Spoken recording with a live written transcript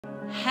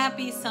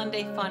Happy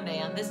Sunday Fun Day.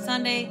 On this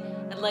Sunday,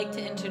 I'd like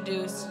to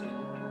introduce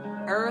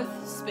Earth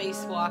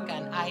Spacewalk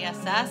on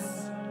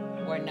ISS.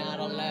 We're not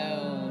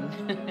alone.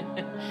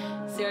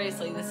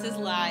 Seriously, this is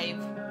live.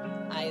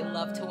 I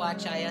love to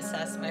watch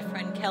ISS. My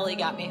friend Kelly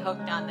got me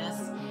hooked on this,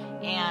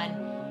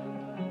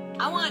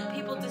 and I want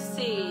people to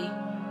see,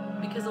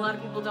 because a lot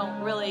of people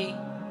don't really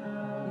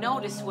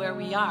notice where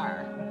we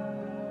are,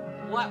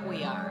 what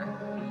we are,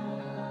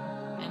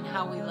 and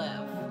how we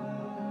live.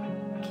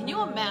 Can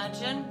you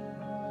imagine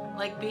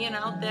like being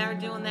out there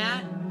doing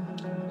that?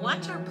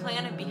 Watch our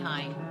planet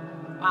behind.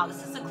 Wow,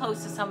 this is the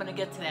closest I'm gonna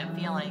get to that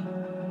feeling.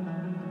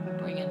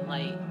 Bring in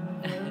light.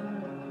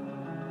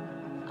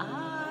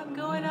 I'm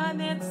going on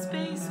that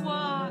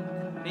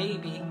spacewalk.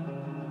 Maybe.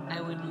 I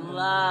would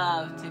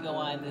love to go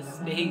on this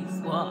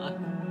spacewalk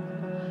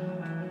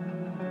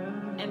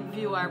and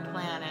view our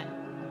planet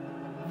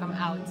from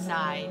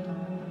outside,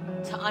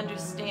 to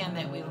understand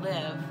that we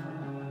live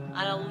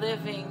on a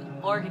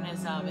living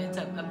organism. It's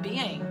a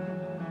being.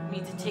 We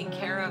need to take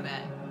care of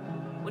it.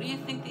 What do you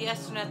think the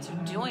astronauts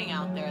are doing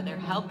out there? They're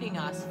helping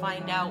us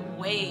find out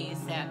ways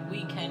that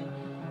we can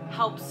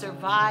help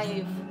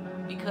survive,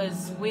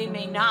 because we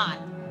may not.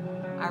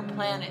 Our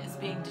planet is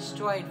being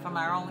destroyed from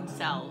our own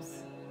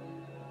selves.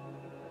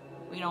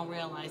 We don't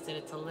realize that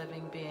it's a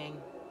living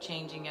being,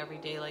 changing every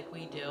day like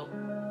we do.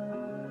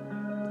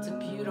 It's a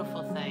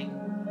beautiful thing.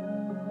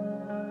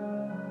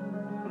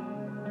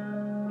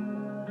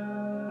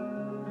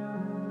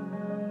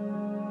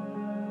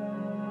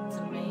 It's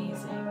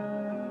amazing.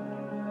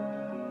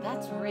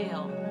 That's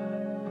real.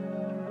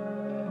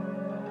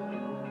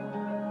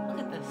 Look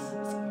at this.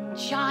 It's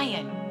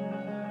giant.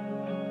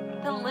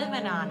 They're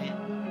living on it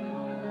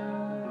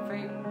for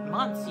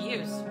months,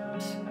 years.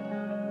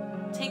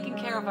 Taking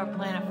care of our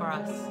planet for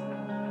us.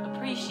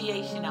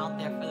 Appreciation out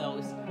there for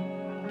those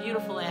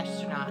beautiful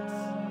astronauts,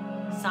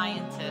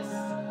 scientists,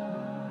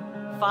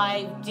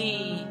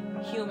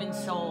 5D human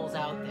souls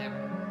out there.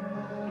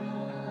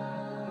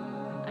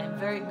 I'm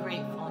very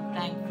grateful and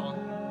thankful.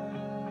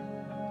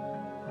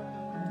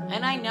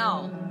 And I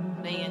know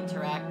they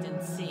interact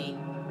and see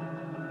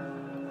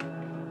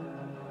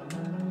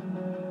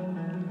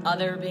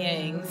other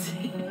beings.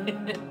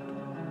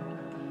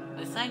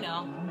 This I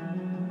know.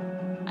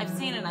 I've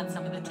seen it on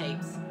some of the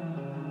tapes.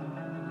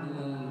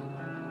 Ooh.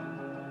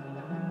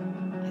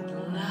 I'd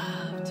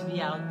love to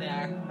be out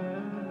there.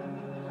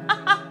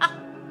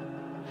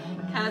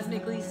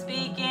 Cosmically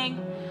speaking,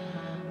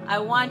 I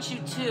want you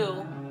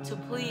to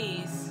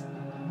please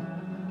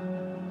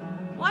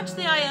watch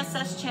the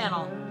ISS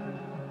channel.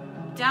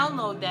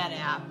 Download that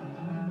app.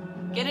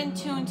 Get in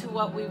tune to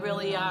what we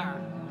really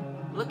are.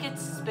 Look at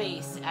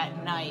space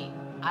at night.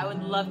 I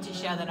would love to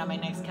share that on my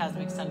next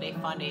Cosmic Sunday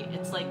Fun Day.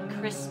 It's like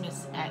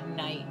Christmas at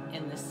night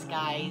in the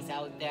skies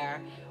out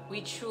there.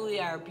 We truly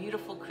are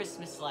beautiful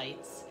Christmas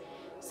lights.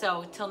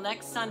 So till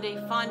next Sunday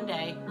Fun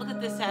Day, look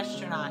at this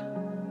astronaut.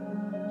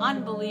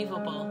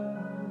 Unbelievable.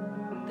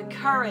 The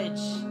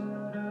courage,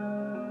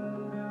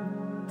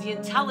 the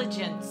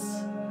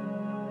intelligence,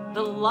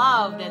 the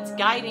love that's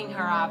guiding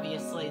her,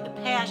 obviously, the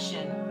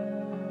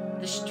passion,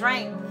 the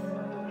strength,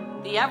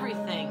 the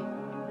everything.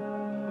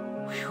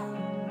 Whew.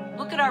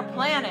 Look at our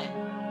planet.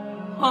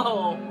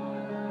 Whoa.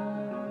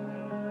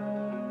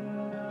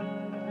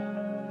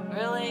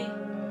 Really?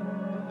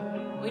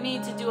 We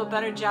need to do a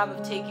better job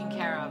of taking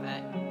care of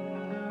it.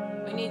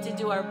 We need to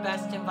do our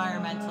best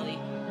environmentally.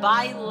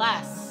 Buy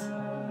less.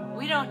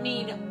 We don't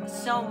need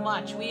so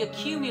much. We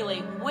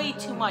accumulate way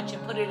too much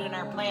and put it in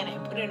our planet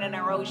and put it in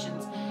our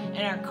oceans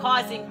and are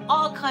causing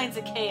all kinds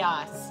of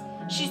chaos.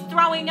 She's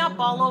throwing up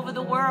all over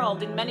the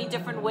world in many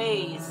different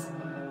ways.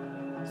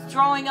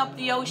 Throwing up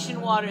the ocean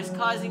waters,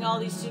 causing all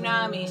these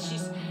tsunamis.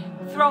 She's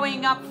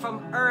throwing up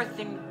from earth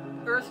and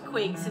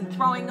earthquakes, and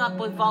throwing up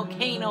with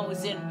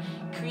volcanoes and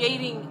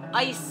creating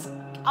ice,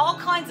 all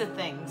kinds of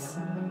things.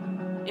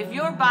 If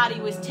your body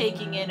was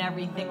taking in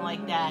everything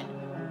like that,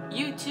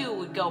 you too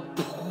would go.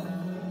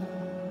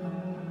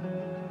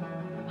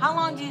 How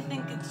long do you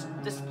think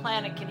this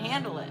planet can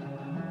handle it?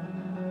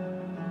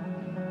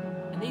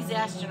 And these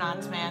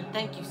astronauts, man,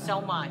 thank you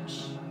so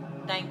much.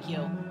 Thank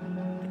you.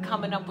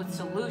 Coming up with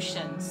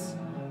solutions.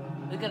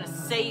 They're gonna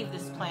save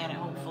this planet,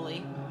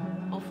 hopefully.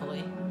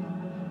 Hopefully.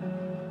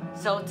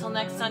 So until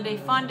next Sunday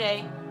Fun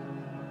Day,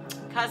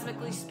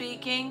 cosmically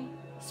speaking,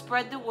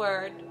 spread the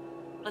word.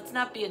 Let's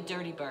not be a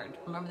dirty bird.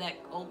 Remember that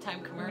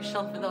old-time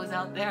commercial for those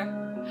out there?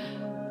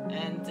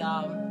 And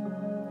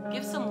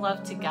give some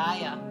love to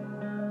Gaia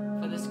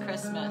for this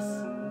Christmas.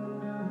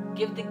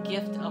 Give the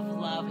gift of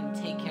love and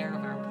take care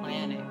of our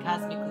planet.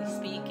 Cosmically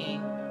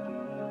speaking,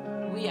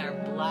 we are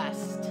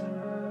blessed.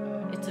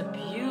 It's a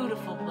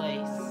beautiful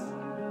place.